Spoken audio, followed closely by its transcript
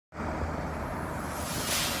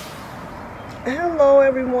Hello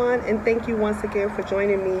everyone, and thank you once again for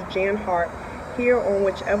joining me, Jan Harp, here on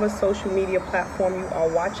whichever social media platform you are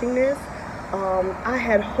watching this. I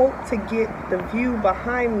had hoped to get the view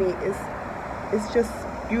behind me. It's just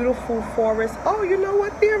beautiful forest. Oh, you know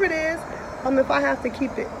what? There it is. If I have to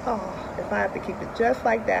keep it, just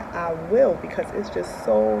like that, I will, because it's just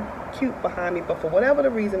so cute behind me. But for whatever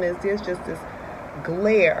the reason is, there's just this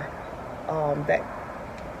glare that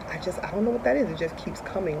I don't know what that is. It just keeps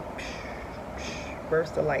coming.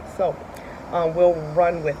 Burst of light. So we'll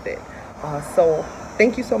run with it. So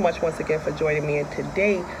thank you so much once again for joining me. And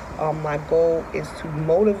today my goal is to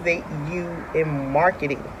motivate you in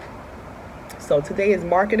marketing. So today is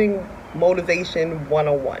marketing motivation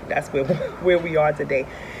 101. That's where we are today.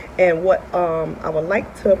 And what I would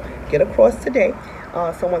like to get across today,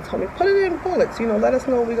 someone told me, put it in bullets, let us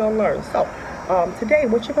know what we're going to learn. So today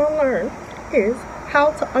what you're going to learn is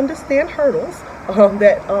how to understand hurdles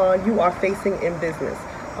that you are facing in business.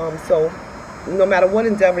 So no matter what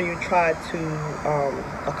endeavor you try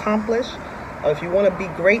to accomplish, if you want to be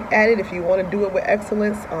great at it, if you want to do it with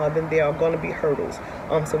excellence, then there are going to be hurdles.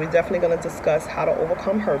 So we're definitely going to discuss how to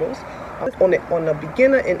overcome hurdles on the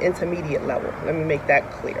beginner and intermediate level. Let me make that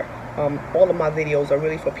clear. All of my videos are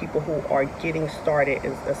really for people who are getting started,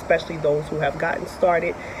 especially those who have gotten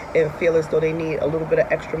started and feel as though they need a little bit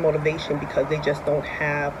of extra motivation because they just don't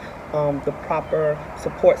have the proper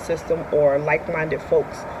support system or like-minded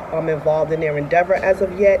folks involved in their endeavor as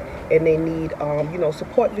of yet, and they need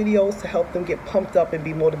support videos to help them get pumped up and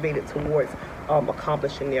be motivated towards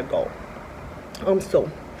accomplishing their goal. So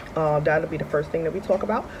that'll be the first thing that we talk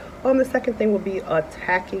about. The second thing will be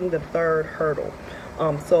attacking the third hurdle.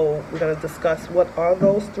 So we're going to discuss what are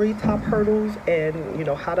those three top hurdles, and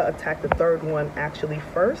how to attack the third one actually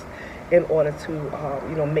first, in order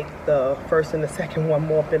to make the first and the second one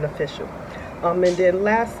more beneficial. And then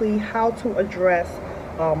lastly, how to address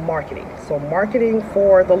marketing. So marketing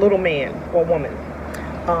for the little man or woman.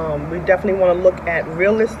 We definitely want to look at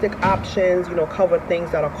realistic options, cover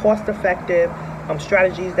things that are cost effective,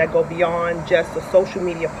 strategies that go beyond just a social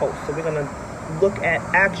media post. So we're going to look at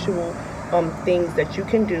actual things that you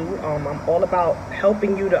can do. I'm all about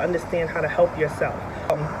helping you to understand how to help yourself.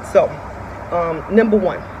 Number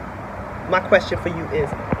one, my question for you is,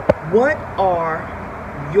 what are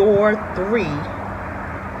your three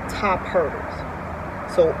top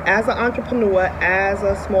hurdles? So as an entrepreneur, as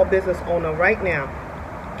a small business owner right now,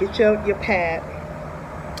 get your pad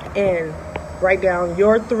and write down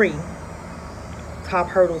your three top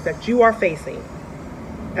hurdles that you are facing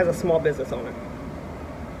as a small business owner.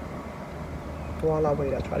 While I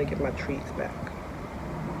wait, I'll try to get my trees back.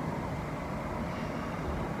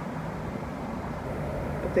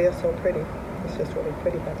 But they are so pretty. It's just really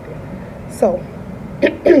pretty back there. So,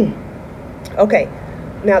 okay.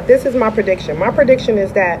 Now, this is my prediction. My prediction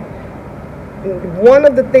is that one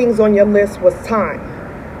of the things on your list was time.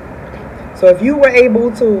 So if you were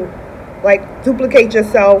able to duplicate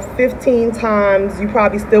yourself 15 times, you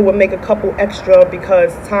probably still would make a couple extra,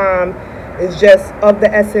 because time is just of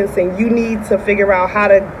the essence, and you need to figure out how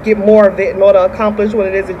to get more of it in order to accomplish what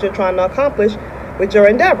it is that you're trying to accomplish with your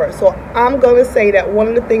endeavor. So I'm going to say that one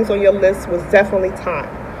of the things on your list was definitely time.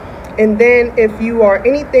 And then if you are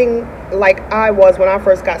anything like I was when I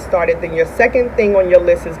first got started, then your second thing on your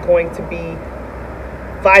list is going to be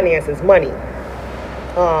finances, money.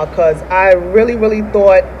 Because I really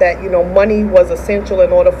thought that money was essential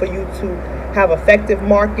in order for you to have effective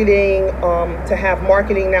marketing, to have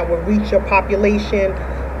marketing that would reach your population,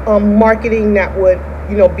 marketing that would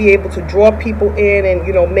be able to draw people in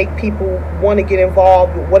and make people want to get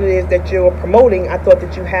involved with what it is that you're promoting. I thought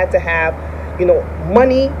that you had to have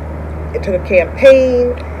money to the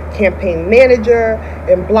campaign manager,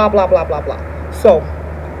 and blah blah blah blah blah. So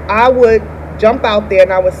I would jump out there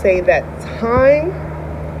and I would say that time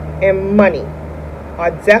and money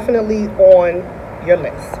are definitely on your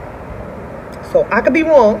list. So I could be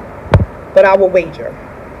wrong, but I will wager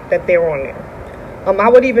that they're on there. I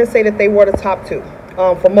would even say that they were the top two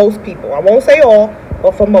for most people. I won't say all,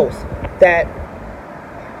 but for most. That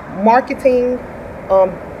marketing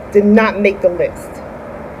did not make the list.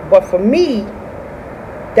 But for me,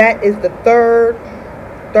 that is the third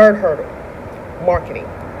hurdle, marketing.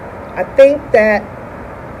 I think that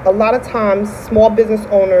a lot of times small business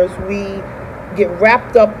owners, we get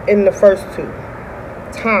wrapped up in the first two.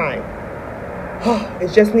 Time.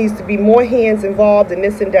 It just needs to be more hands involved in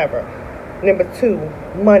this endeavor. Number two,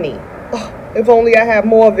 money. If only I have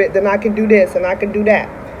more of it, then I can do this and I can do that.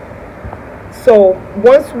 So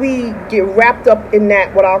once we get wrapped up in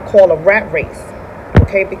that, what I'll call a rat race,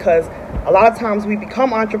 Okay, because a lot of times we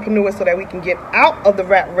become entrepreneurs so that we can get out of the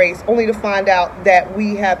rat race, only to find out that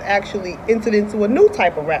we have actually entered into a new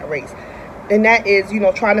type of rat race. And that is,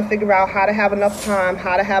 trying to figure out how to have enough time,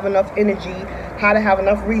 how to have enough energy, how to have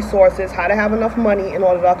enough resources, how to have enough money in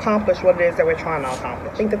order to accomplish what it is that we're trying to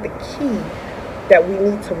accomplish. I think that the key that we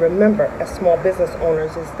need to remember as small business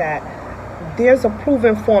owners is that there's a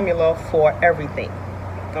proven formula for everything.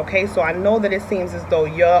 Okay, so I know that it seems as though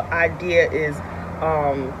your idea is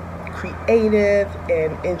creative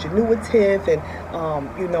and ingenuitive and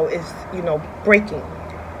is breaking.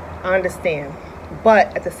 I understand,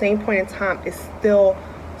 but at the same point in time, it's still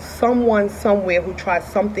someone somewhere who tried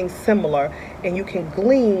something similar, and you can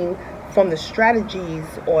glean from the strategies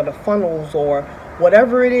or the funnels or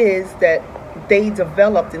whatever it is that they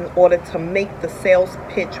developed in order to make the sales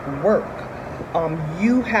pitch work.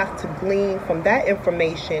 You have to glean from that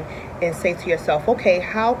information and say to yourself, okay,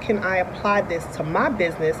 how can I apply this to my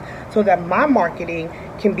business so that my marketing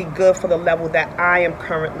can be good for the level that I am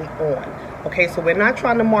currently on? Okay, so we're not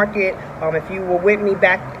trying to market. If you were with me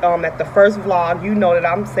back at the first vlog, you know that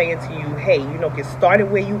I'm saying to you, hey, get started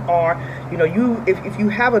where you are. If you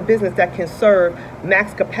have a business that can serve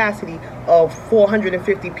max capacity of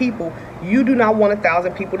 450 people, you do not want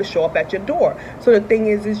 1,000 people to show up at your door. So the thing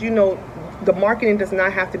is the marketing does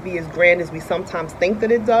not have to be as grand as we sometimes think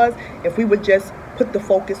that it does. If we would just put the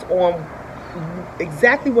focus on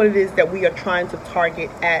exactly what it is that we are trying to target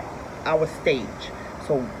at our stage.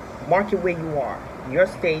 So market where you are, your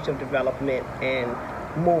stage of development, and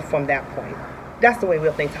move from that point. That's the way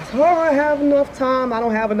we'll think. Oh, I have enough time, I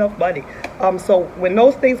don't have enough money. So when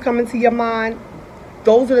those things come into your mind,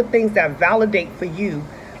 those are the things that validate for you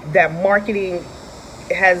that marketing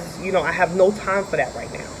has, I have no time for that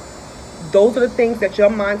right now. Those are the things that your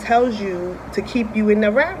mind tells you to keep you in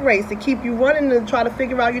the rat race, to keep you running, to try to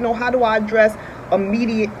figure out, how do I address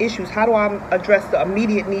immediate issues? How do I address the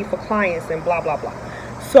immediate need for clients and blah, blah, blah.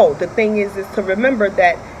 So the thing is to remember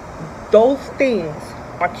that those things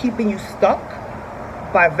are keeping you stuck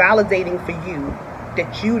by validating for you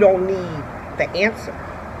that you don't need the answer,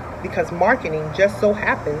 because marketing just so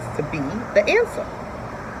happens to be the answer.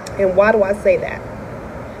 And why do I say that?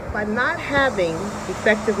 By not having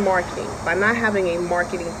effective marketing, by not having a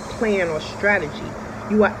marketing plan or strategy,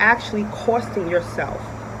 you are actually costing yourself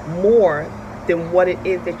more than what it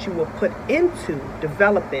is that you will put into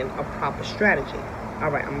developing a proper strategy. All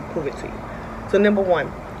right, I'm gonna prove it to you. So number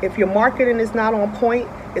one, if your marketing is not on point,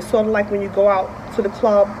 it's sort of like when you go out to the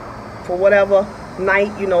club for whatever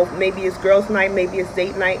night, maybe it's girls' night, maybe it's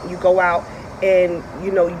date night, you go out and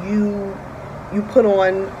you put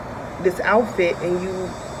on this outfit and you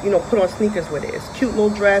put on sneakers with it. It's a cute little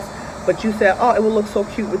dress, but you said, oh, it would look so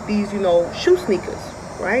cute with these, shoe sneakers,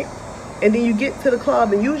 right? And then you get to the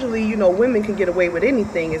club, and usually, women can get away with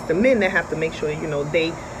anything. It's the men that have to make sure,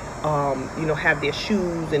 they, have their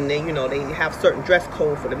shoes, and then, they have certain dress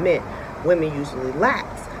code for the men. Women usually lax.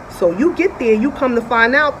 So you get there, you come to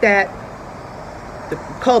find out that the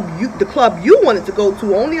club you wanted to go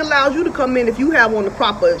to only allows you to come in if you have on the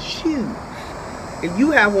proper shoes. If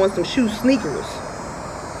you have on some shoe sneakers.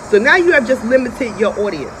 So now you have just limited your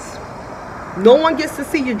audience. No one gets to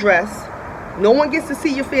see your dress. No one gets to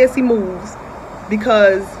see your fancy moves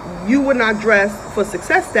because you were not dressed for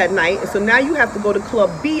success that night. And so now you have to go to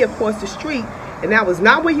Club B across the street, and that was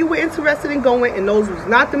not where you were interested in going, and those was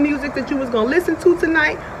not the music that you was going to listen to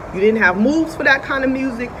tonight. You didn't have moves for that kind of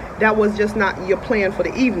music. That was just not your plan for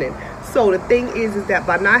the evening. So the thing is that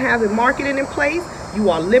by not having marketing in place, you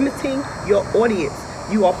are limiting your audience.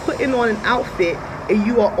 You are putting on an outfit, and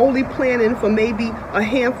you are only planning for maybe a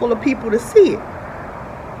handful of people to see it.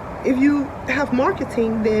 If you have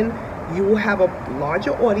marketing, then you will have a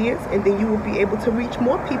larger audience, and then you will be able to reach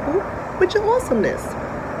more people with your awesomeness.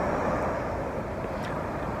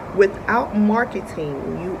 Without marketing,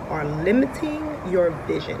 you are limiting your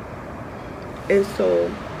vision. And so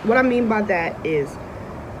what I mean by that is,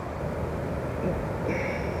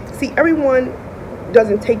 see, everyone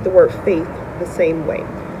doesn't take the word faith the same way.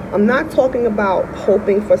 I'm not talking about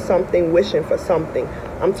hoping for something, wishing for something.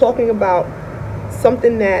 I'm talking about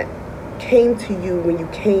something that came to you when you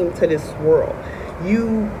came to this world.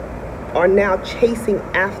 You are now chasing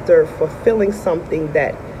after fulfilling something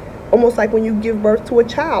that, almost like when you give birth to a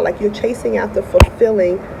child, like you're chasing after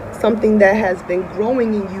fulfilling something that has been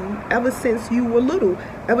growing in you ever since you were little,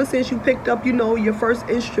 ever since you picked up, your first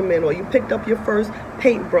instrument, or you picked up your first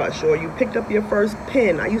paintbrush, or you picked up your first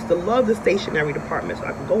pen. I used to love the stationery department, so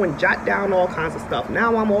I could go and jot down all kinds of stuff.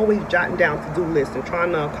 Now I'm always jotting down to-do lists and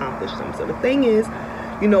trying to accomplish them. So the thing is,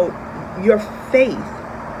 your faith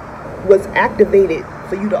was activated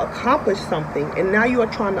for you to accomplish something, and now you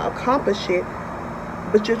are trying to accomplish it,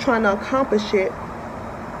 but you're trying to accomplish it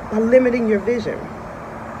by limiting your vision.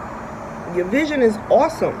 Your vision is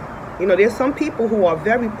awesome. You know, there's some people who are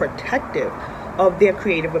very protective of their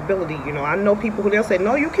creative ability. You know, I know people who they'll say,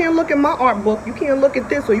 no, you can't look at my art book, you can't look at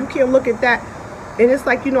this, or you can't look at that. And it's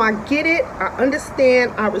like, you know, I get it, I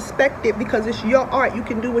understand, I respect it, because it's your art. You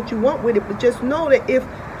can do what you want with it, but just know that if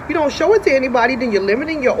you don't show it to anybody, then you're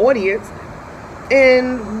limiting your audience.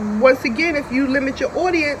 And once again, if you limit your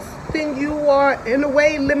audience, then you are in a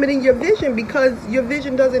way limiting your vision, because your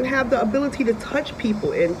vision doesn't have the ability to touch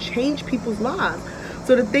people and change people's lives.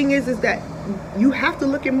 So the thing is that you have to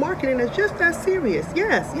look at marketing as just that serious.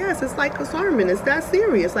 Yes, it's like a sermon. It's that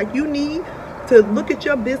serious. Like, you need to look at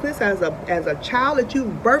your business as a child that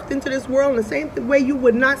you've birthed into this world, in the same way you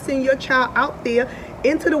would not send your child out there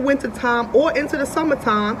into the winter time or into the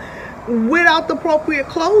summertime without the appropriate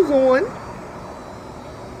clothes on.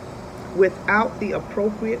 Without the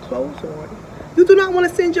appropriate clothes on. You do not want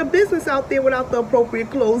to send your business out there without the appropriate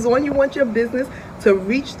clothes on. You want your business to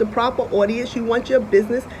reach the proper audience. You want your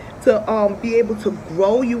business to be able to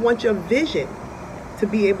grow. You want your vision to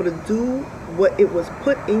be able to do what it was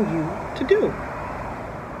put in you to do.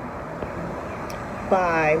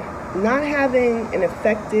 By not having an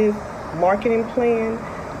effective marketing plan,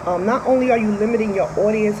 not only are you limiting your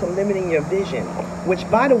audience and limiting your vision, which,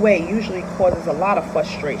 by the way, usually causes a lot of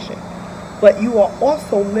frustration, but you are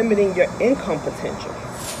also limiting your income potential.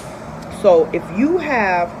 So if you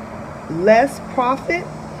have less profit,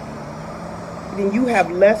 then you have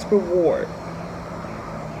less reward.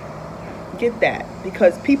 Get that?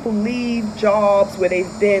 Because people leave jobs where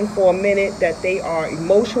they've been for a minute that they are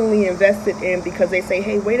emotionally invested in, because they say,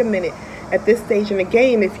 hey, wait a minute, at this stage in the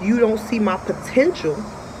game, if you don't see my potential,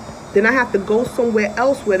 then I have to go somewhere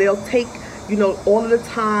else where they'll take, you know, all of the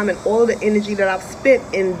time and all of the energy that I've spent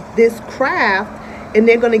in this craft, and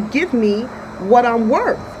they're going to give me what I'm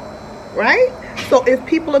worth, right? So if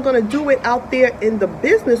people are going to do it out there in the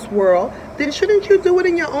business world, then shouldn't you do it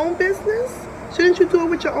in your own business? Shouldn't you do it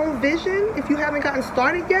with your own vision if you haven't gotten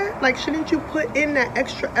started yet? Like, shouldn't you put in that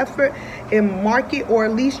extra effort and market, or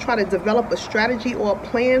at least try to develop a strategy or a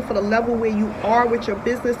plan for the level where you are with your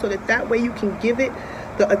business, so that way you can give it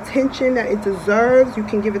the attention that it deserves, you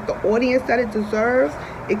can give it the audience that it deserves,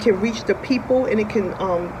 it can reach the people, and it can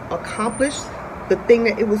accomplish the thing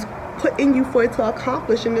that it was put in you for it to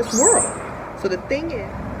accomplish in this world. So the thing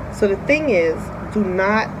is, do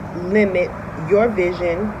not limit your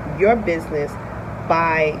vision, your business,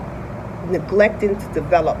 by neglecting to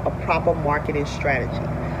develop a proper marketing strategy.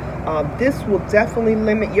 This will definitely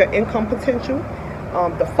limit your income potential.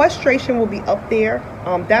 The frustration will be up there.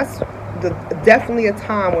 That's definitely a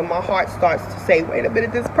time when my heart starts to say, wait a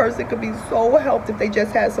minute, this person could be so helped if they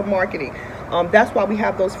just had some marketing. That's why we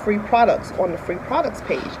have those free products on the free products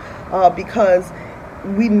page, because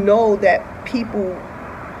we know that people,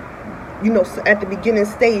 you know, at the beginning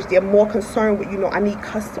stage, they're more concerned with, you know, I need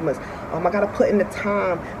customers. I got to put in the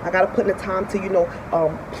time. I got to put in the time to, you know,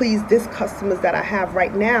 please these customers that I have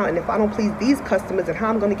right now. And if I don't please these customers, and how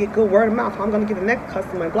I'm going to get good word of mouth, how I'm going to get the next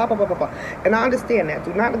customer, and blah, blah, blah, blah, blah. And I understand that.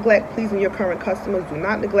 Do not neglect pleasing your current customers. Do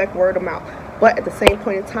not neglect word of mouth. But at the same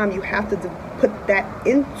point in time, you have to put that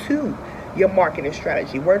into your marketing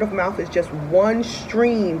strategy. Word of mouth is just one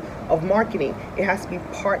stream of marketing. It has to be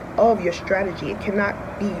part of your strategy. It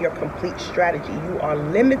cannot be your complete strategy. You are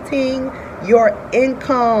limiting your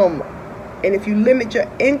income. And if you limit your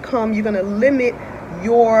income, you're going to limit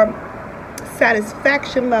your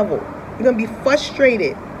satisfaction level. You're going to be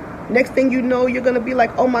frustrated. Next thing you know, you're going to be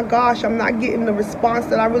like, oh my gosh, I'm not getting the response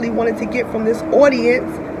that I really wanted to get from this audience.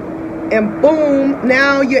 And boom,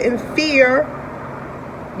 now you're in fear.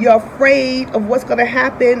 You're afraid of what's going to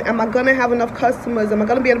happen. Am I going to have enough customers? Am I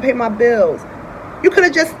going to be able to pay my bills? You could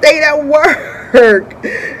have just stayed at work.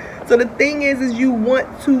 So the thing is you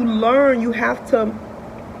want to learn. You have to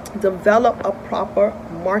develop a proper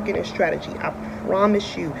marketing strategy. I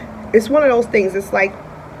promise you. It's one of those things. It's like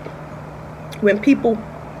when people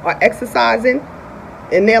are exercising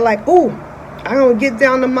and they're like, oh, I'm going to get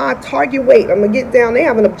down to my target weight. I'm going to get down. They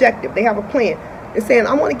have an objective. They have a plan. They're saying,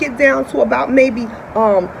 I want to get down to about maybe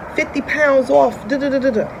 50 pounds off. They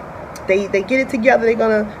get it together. They're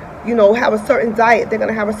going to, you know, have a certain diet. They're going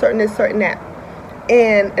to have a certain this, certain that.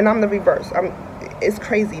 And I'm the reverse. It's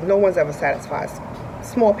crazy. No one's ever satisfied.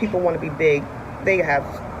 Small people want to be big. They have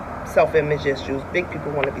self-image issues. Big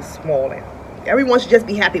people want to be small. And everyone should just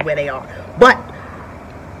be happy where they are. But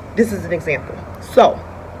this is an example. So,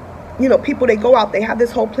 you know, people, they go out, they have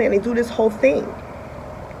this whole plan, they do this whole thing.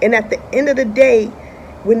 And at the end of the day,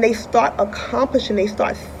 when they start accomplishing, they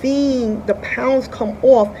start seeing the pounds come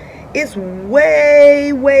off, it's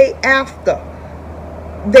way, way after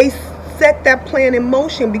they set that plan in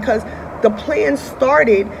motion, because the plan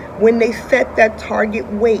started when they set that target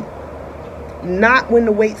weight, not when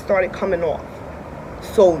the weight started coming off.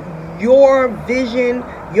 So your vision,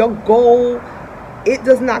 your goal, it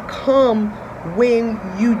does not come when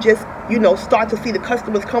you just, start to see the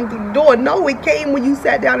customers come through the door. No, it came when you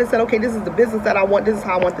sat down and said, okay, this is the business that I want. This is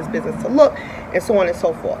how I want this business to look, and so on and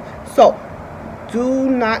so forth. So do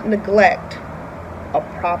not neglect a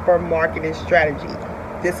proper marketing strategy.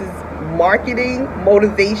 This is marketing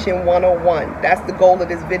motivation 101. That's the goal of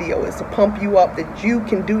this video, is to pump you up that you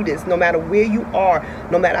can do this no matter where you are,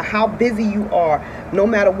 no matter how busy you are, no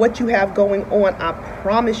matter what you have going on. I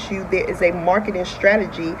promise you there is a marketing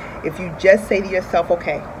strategy if you just say to yourself,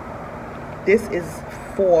 okay, this is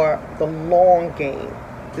for the long game.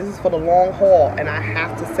 This is for the long haul, and I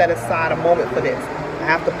have to set aside a moment for this. I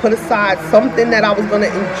have to put aside something that I was going to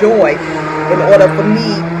enjoy in order for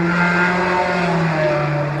me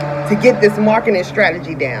to get this marketing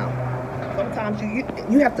strategy down. Sometimes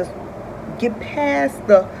you have to get past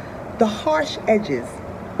the harsh edges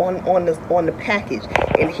on the package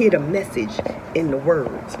and hear the message in the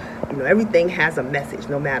words. Everything has a message,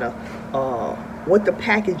 no matter what the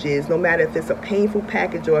package is, no matter if it's a painful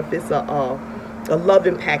package or if it's a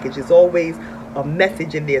loving package. There's always a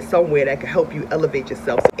message in there somewhere that can help you elevate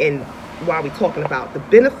yourself. And while we're talking about the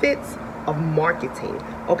benefits of marketing,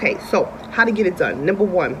 okay, so how to get it done. Number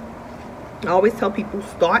one, I always tell people,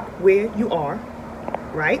 start where you are,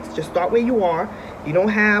 right? Just start where you are. You don't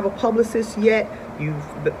have a publicist yet, you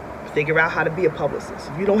figure out how to be a publicist.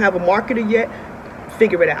 If you don't have a marketer yet,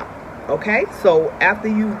 figure it out, okay? So after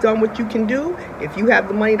you've done what you can do, if you have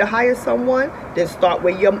the money to hire someone, then start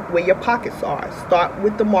where your pockets are. Start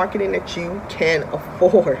with the marketing that you can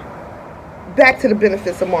afford. Back to the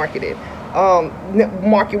benefits of marketing.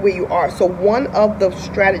 Market where you are. So one of the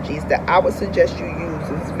strategies that I would suggest you use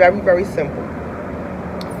is very, very simple.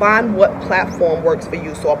 Find what platform works for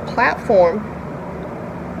you. So a platform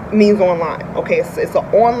means online. Okay, it's an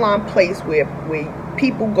online place where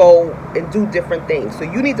people go and do different things. So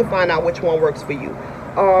you need to find out which one works for you.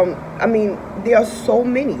 I mean, there are so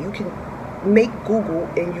many. You can make Google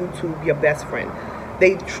and YouTube your best friend.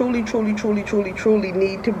 They truly, truly, truly, truly, truly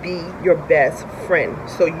need to be your best friend.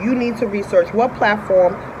 So you need to research what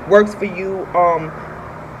platform works for you.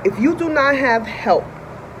 If you do not have help,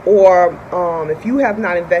 or if you have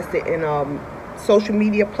not invested in social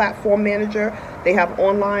media platform manager, they have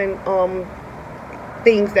online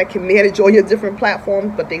things that can manage all your different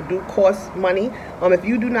platforms, but they do cost money. If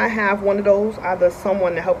you do not have one of those, either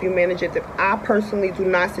someone to help you manage it, then I personally do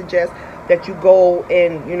not suggest that you go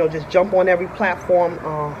and just jump on every platform.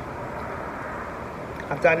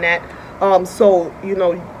 I've done that. So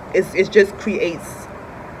it just creates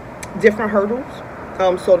different hurdles.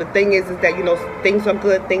 So the thing is that things are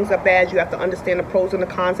good, things are bad. You have to understand the pros and the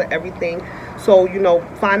cons of everything. So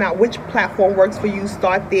find out which platform works for you.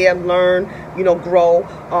 Start there, learn, grow,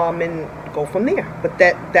 and go from there. But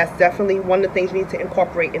that's definitely one of the things you need to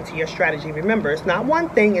incorporate into your strategy. Remember, it's not one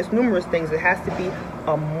thing, it's numerous things. It has to be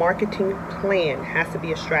a marketing plan. It has to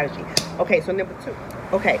be a strategy. Okay, so number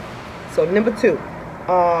two,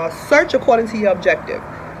 search according to your objective.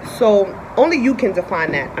 So only you can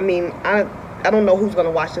define that. I mean, I don't know who's going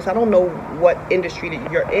to watch this. I don't know what industry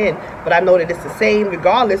that you're in, but I know that it's the same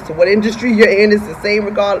regardless to what industry you're in. It's the same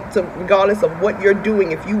regardless of what you're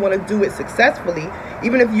doing. If you want to do it successfully,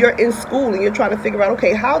 even if you're in school and you're trying to figure out,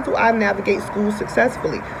 okay, how do I navigate school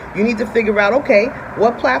successfully? You need to figure out, okay,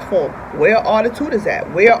 what platform? Where are the tutors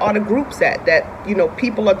at? Where are the groups at that,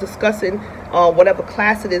 people are discussing whatever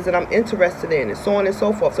class it is that I'm interested in, and so on and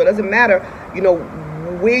so forth. So it doesn't matter,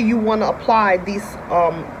 where you want to apply these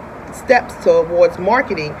steps towards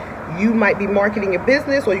marketing. You might be marketing your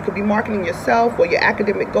business, or you could be marketing yourself or your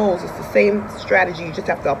academic goals. It's the same strategy. You just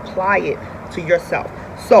have to apply it to yourself.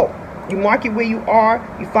 So you market where you are,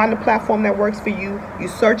 you find a platform that works for you, you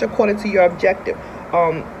search according to your objective.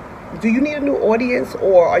 Do you need a new audience,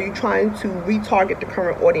 or are you trying to retarget the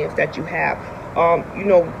current audience that you have?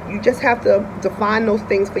 You just have to define those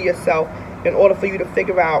things for yourself in order for you to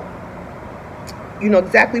figure out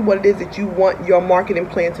exactly what it is that you want your marketing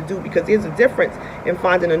plan to do, because there's a difference in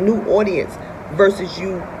finding a new audience versus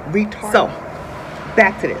you retargeting. So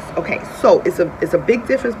back to this. Okay, so it's a big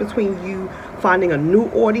difference between you finding a new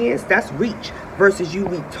audience, that's reach, versus you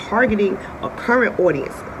retargeting a current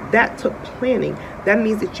audience. That took planning. that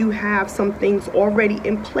means that you have some things already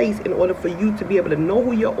in place in order for you to be able to know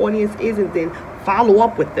who your audience is and then follow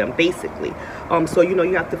up with them, basically. So you know,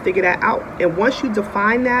 you have to figure that out. And once you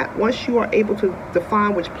define that, once you are able to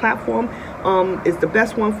define which platform is the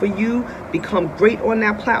best one for you, become great on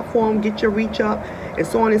that platform, get your reach up, and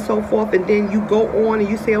so on and so forth. And then you go on and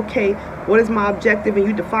you say, okay, what is my objective? And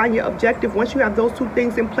you define your objective. Once you have those two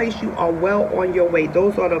things in place, you are well on your way.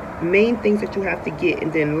 Those are the main things that you have to get,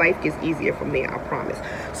 and then life gets easier from there, I promise.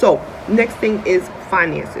 So next thing is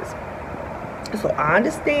finances. So I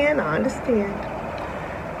understand.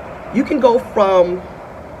 You can go from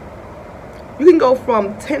 $10. You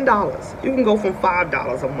can go from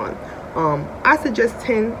 $5 a month. I suggest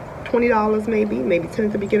 $10, $20 maybe 10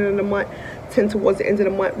 at the beginning of the month, 10 towards the end of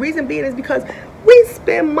the month. Reason being is because we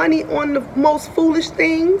spend money on the most foolish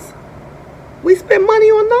things. We spend money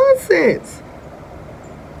on nonsense.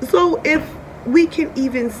 So if we can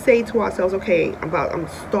even say to ourselves, okay, I'm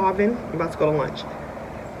starving, I'm about to go to lunch.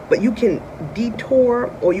 But you can detour,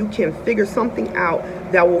 or you can figure something out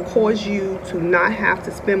that will cause you to not have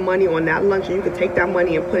to spend money on that lunch, and you can take that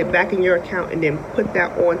money and put it back in your account and then put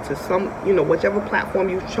that on to some, you know, whichever platform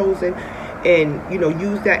you've chosen, and, you know,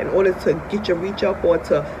 use that in order to get your reach up or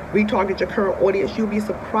to retarget your current audience. You'll be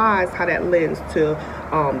surprised how that lends to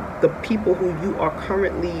the people who you are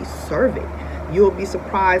currently serving. You'll be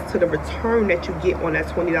surprised to the return that you get on that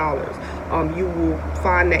 $20. You will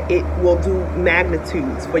find that it will do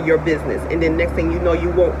magnitudes for your business, and then next thing you know, you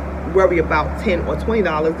won't worry about $10 or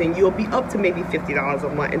 $20. Then you'll be up to maybe $50 a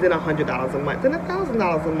month, and then $100 a month, then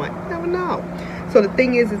 $1,000 a month. You never know. So the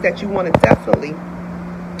thing is that you want to definitely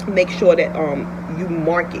make sure that you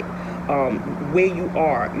market where you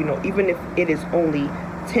are. You know, even if it is only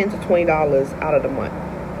 $10 to $20 out of the month.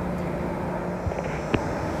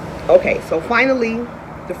 Okay, so finally,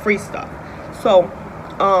 the free stuff. So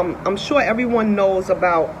I'm sure everyone knows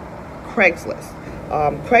about Craigslist.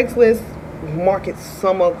 Craigslist markets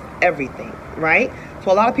some of everything, right?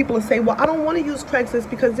 So a lot of people will say, well, I don't want to use Craigslist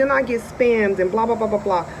because then I get spammed and blah, blah, blah, blah,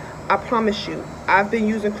 blah. I promise you, I've been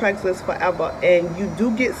using Craigslist forever, and you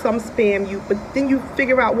do get some spam, but then you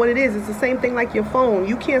figure out what it is. It's the same thing like your phone.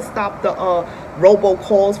 You can't stop the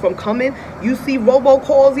robocalls from coming. You see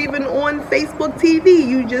robocalls even on Facebook TV.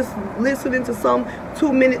 You just listening to some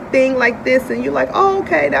 2-minute thing like this, and you're like, oh,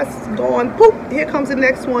 okay, that's gone. Poop, here comes the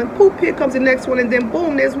next one. Poop, here comes the next one, and then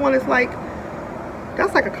boom, there's one. It's like,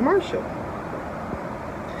 that's like a commercial.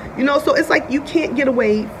 You know, so it's like you can't get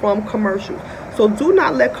away from commercials. So do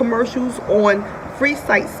not let commercials on free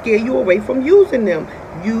sites scare you away from using them.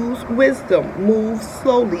 Use wisdom, move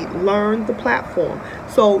slowly, learn the platform.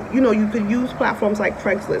 So, you know, you could use platforms like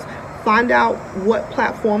Craigslist. Find out what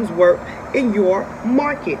platforms work in your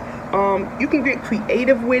market. You can get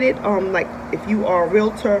creative with it. Like if you are a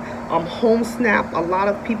realtor, HomeSnap. A lot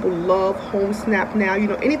of people love HomeSnap now. You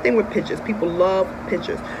know, anything with pictures. People love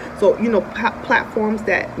pictures. So, you know, platforms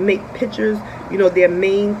that make pictures, you know, their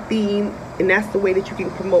main theme, and that's the way that you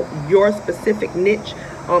can promote your specific niche.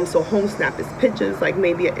 So HomeSnap is pictures, like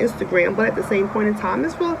maybe an Instagram, but at the same point in time,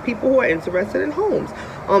 it's for people who are interested in homes.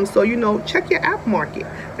 So, you know, check your app market.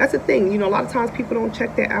 That's the thing. You know, a lot of times people don't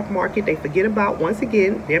check their app market. They forget about, once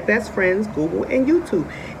again, their best friends, Google and YouTube.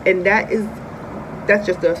 And that's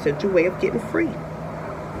just the essential way of getting free.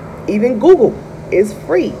 Even Google is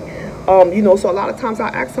free. You know, so a lot of times I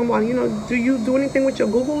ask someone, you know, do you do anything with your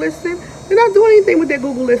Google listing? They're not doing anything with their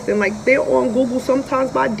Google listing. Like, they're on Google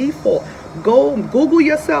sometimes by default. Go Google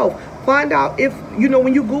yourself. Find out if, you know,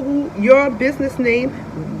 when you Google your business name,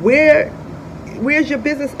 where's your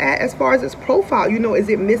business at as far as its profile? You know, is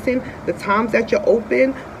it missing the times that you're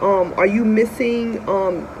open? Are you missing,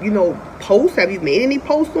 you know, posts? Have you made any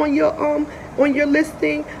posts on your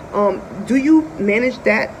listing? Do you manage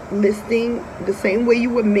that listing the same way you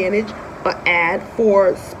would manage an ad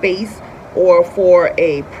for space or for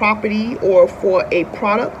a property or for a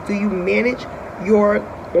product? Do you manage your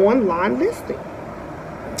online listing?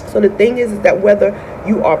 So the thing is that whether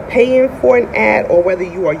you are paying for an ad or whether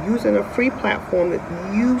you are using a free platform,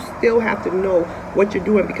 that you still have to know what you're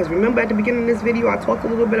doing. Because remember, at the beginning of this video, I talked a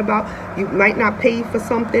little bit about you might not pay for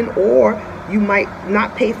something, or you might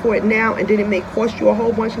not pay for it now and then it may cost you a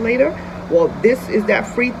whole bunch later. Well, this is that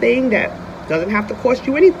free thing that doesn't have to cost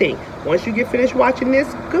you anything. Once you get finished watching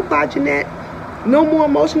this, goodbye, Jeanette. No more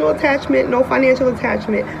emotional attachment, no financial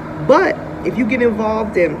attachment. But if you get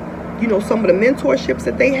involved in, you know, some of the mentorships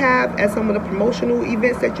that they have at some of the promotional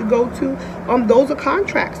events that you go to, those are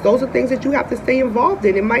contracts. Those are things that you have to stay involved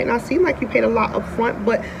in. It might not seem like you paid a lot up front,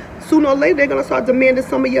 but sooner or later they're going to start demanding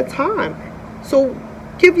some of your time. So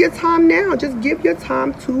give your time now. Just give your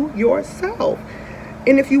time to yourself.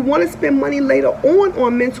 And if you want to spend money later on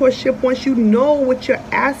mentorship, once you know what you're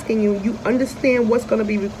asking you understand what's going to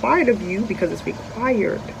be required of you, because it's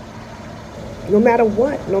required. No matter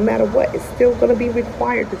what, it's still going to be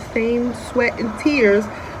required. The same sweat and tears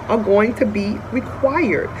are going to be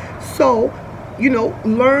required. So, you know,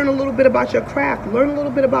 learn a little bit about your craft, learn a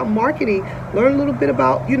little bit about marketing, learn a little bit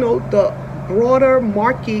about, you know, the broader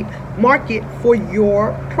market for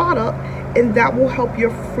your product, and that will help your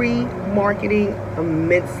free marketing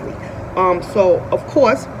immensely. So of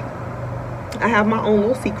course I have my own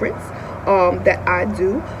little secrets that I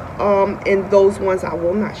do, and those ones I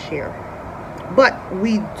will not share. But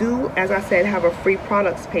we do, as I said, have a free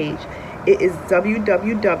products page. It is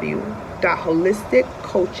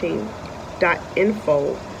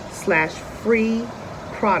www.holisticcoaching.info/free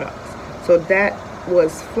products. So that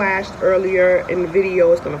was flashed earlier in the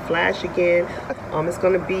video. It's going to flash again. It's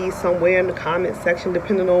going to be somewhere in the comment section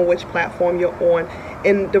depending on which platform you're on.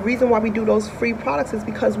 And the reason why we do those free products is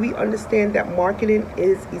because we understand that marketing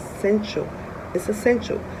is essential. It's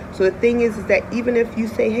essential. So the thing is that even if you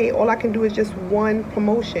say, hey, all I can do is just one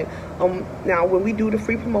promotion. Now when we do the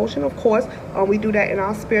free promotion, of course, we do that in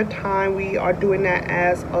our spare time. We are doing that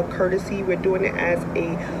as a courtesy. We're doing it as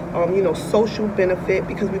a you know, social benefit,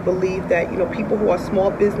 because we believe that, you know, people who are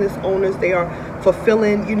small business owners, they are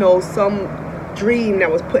fulfilling, you know, some dream that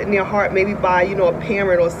was put in their heart, maybe by, you know, a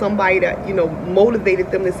parent or somebody that, you know, motivated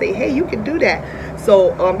them to say, hey, you can do that.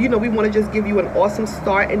 So you know, we want to just give you an awesome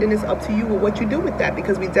start, and then it's up to you with what you do with that,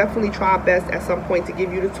 because we definitely try our best at some point to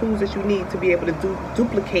give you the tools that you need to be able to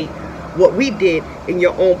duplicate what we did in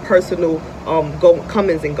your own personal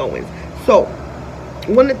comings and goings. So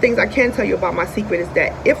one of the things I can tell you about my secret is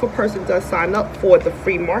that if a person does sign up for the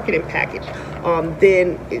free marketing package,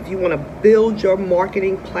 then if you want to build your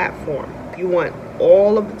marketing platform, you want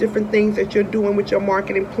all of the different things that you're doing with your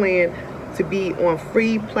marketing plan to be on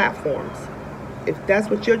free platforms. If that's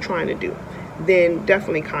what you're trying to do, then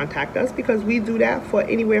definitely contact us, because we do that for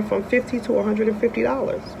anywhere from $50 to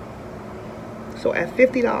 $150. So at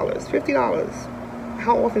 $50,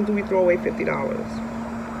 how often do we throw away $50?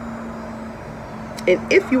 And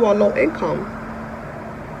if you are low income,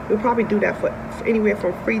 we'll probably do that for anywhere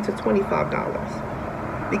from free to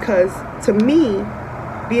 $25. Because to me,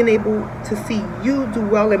 being able to see you do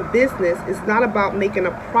well in business is not about making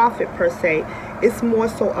a profit per se. It's more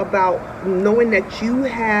so about knowing that you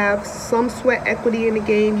have some sweat equity in the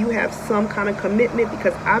game. You have some kind of commitment,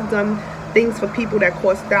 because I've done things for people that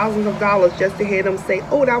cost thousands of dollars just to hear them say,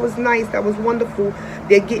 oh, that was nice, that was wonderful.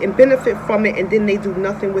 They're getting benefit from it, and then they do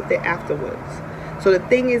nothing with it afterwards. So the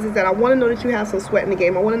thing is that I want to know that you have some sweat in the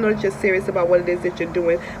game. I want to know that you're serious about what it is that you're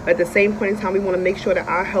doing. But at the same point in time, we want to make sure that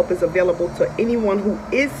our help is available to anyone who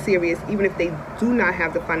is serious, even if they do not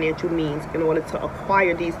have the financial means, in order to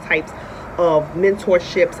acquire these types of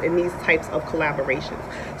mentorships and these types of collaborations.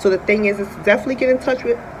 So the thing is definitely get in touch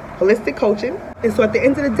with Holistic Coaching. And so at the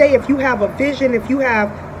end of the day, if you have a vision, if you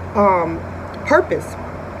have purpose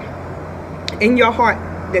in your heart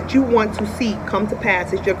that you want to see come to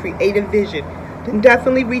pass, it's your creative vision, then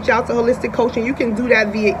definitely reach out to Holistic Coaching. You can do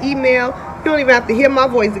that via email. You don't even have to hear my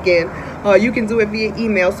voice again. You can do it via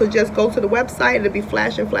email. So just go to the website. It'll be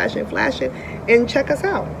flashing, and check us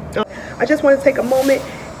out. I just want to take a moment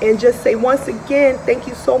and just say once again, thank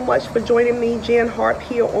you so much for joining me, Jan Harp,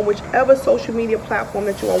 here on whichever social media platform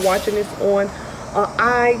that you are watching this on.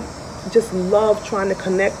 I just love trying to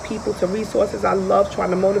connect people to resources. I love trying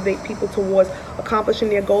to motivate people towards accomplishing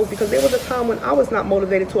their goals, because there was a time when I was not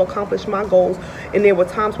motivated to accomplish my goals, and there were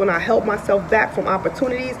times when I held myself back from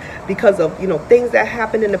opportunities because of, you know, things that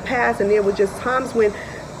happened in the past, and there were just times when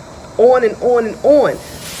on and on and on.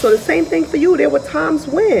 So the same thing for you. There were times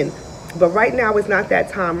when, but right now is not that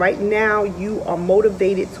time. Right now you are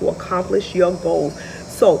motivated to accomplish your goals.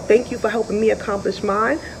 So thank you for helping me accomplish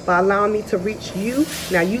mine by allowing me to reach you.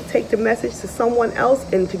 Now you take the message to someone else,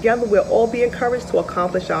 and together we'll all be encouraged to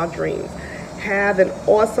accomplish our dreams. Have an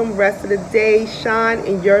awesome rest of the day. Shine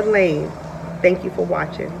in your lane. Thank you for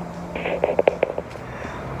watching.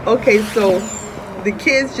 Okay, so the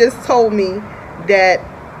kids just told me that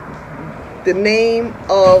the name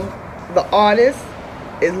of the artist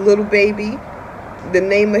is Little Baby. The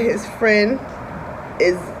name of his friend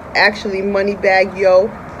is actually Moneybag Yo.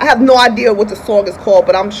 I have no idea what the song is called,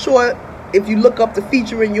 but I'm sure if you look up the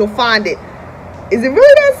featuring, you'll find it. Is it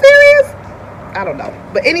really that serious? I don't know.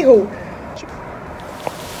 But anywho,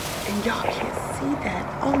 and y'all can't see that.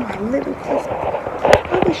 Oh my living Christ.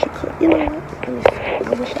 I wish you could. You know what? Let me see. I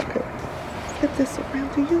wish I could flip this around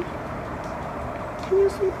to you. Can you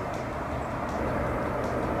see?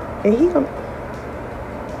 And he gonna.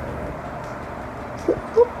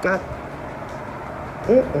 Oh, God.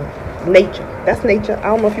 Nature. That's nature. I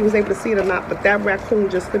don't know if you was able to see it or not, but that raccoon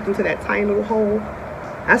just slipped into that tiny little hole.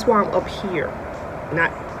 That's why I'm up here,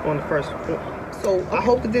 not on the first floor. So I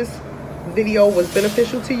hope that this video was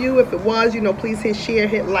beneficial to you. If it was, you know, please hit share,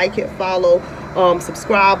 hit like, hit follow,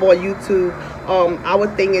 subscribe on YouTube. Our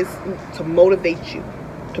thing is to motivate you.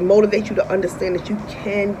 To understand that you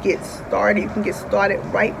can get started. You can get started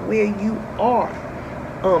right where you are.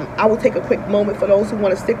 I will take a quick moment for those who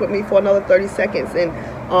want to stick with me for another 30 seconds and,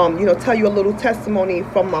 you know, tell you a little testimony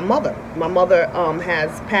from my mother. My mother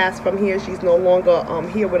has passed from here. She's no longer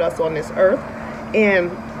here with us on this earth. And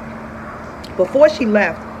before she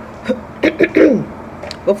left,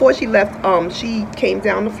 she came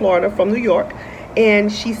down to Florida from New York,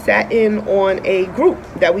 and she sat in on a group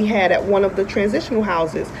that we had at one of the transitional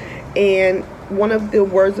houses. And one of the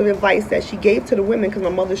words of advice that she gave to the women, because my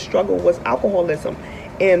mother's struggle was alcoholism,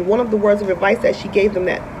 and one of the words of advice that she gave them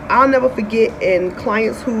that I'll never forget, and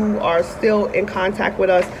clients who are still in contact with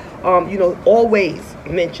us, you know, always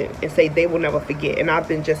mention and say they will never forget. And I've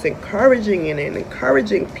been just encouraging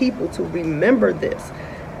people to remember this.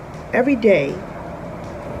 Every day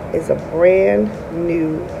is a brand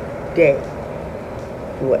new day.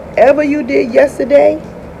 Whatever you did yesterday,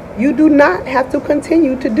 you do not have to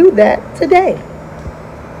continue to do that today.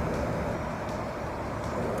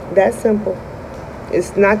 That's simple.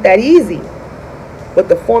 It's not that easy, but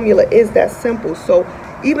the formula is that simple. So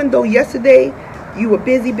even though yesterday you were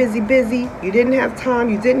busy, you didn't have time,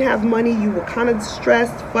 you didn't have money, you were kind of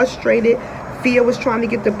stressed, frustrated, fear was trying to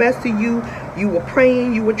get the best of you, you were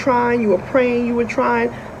praying, you were trying, you were praying, you were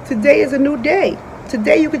trying. Today is a new day.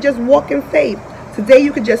 Today you could just walk in faith. Today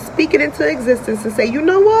you could just speak it into existence and say, you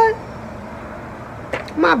know what?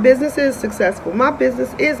 My business is successful. My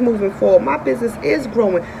business is moving forward. My business is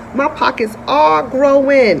growing. My pockets are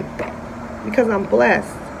growing because I'm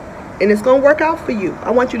blessed. And it's going to work out for you.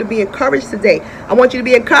 I want you to be encouraged today. I want you to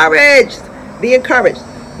be encouraged. Be encouraged.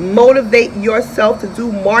 Motivate yourself to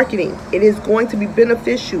do marketing. It is going to be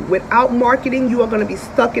beneficial. Without marketing, you are going to be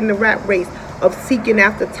stuck in the rat race of seeking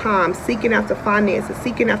after time, seeking after finances,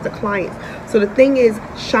 seeking after clients. So the thing is,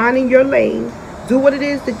 shine in your lane. Do what it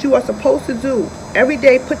is that you are supposed to do. Every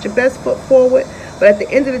day, put your best foot forward. But at the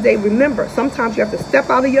end of the day, remember, sometimes you have to step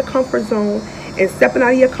out of your comfort zone. And stepping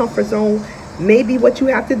out of your comfort zone may be what you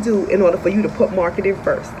have to do in order for you to put marketing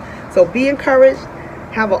first. So be encouraged.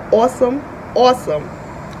 Have an awesome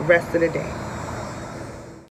rest of the day.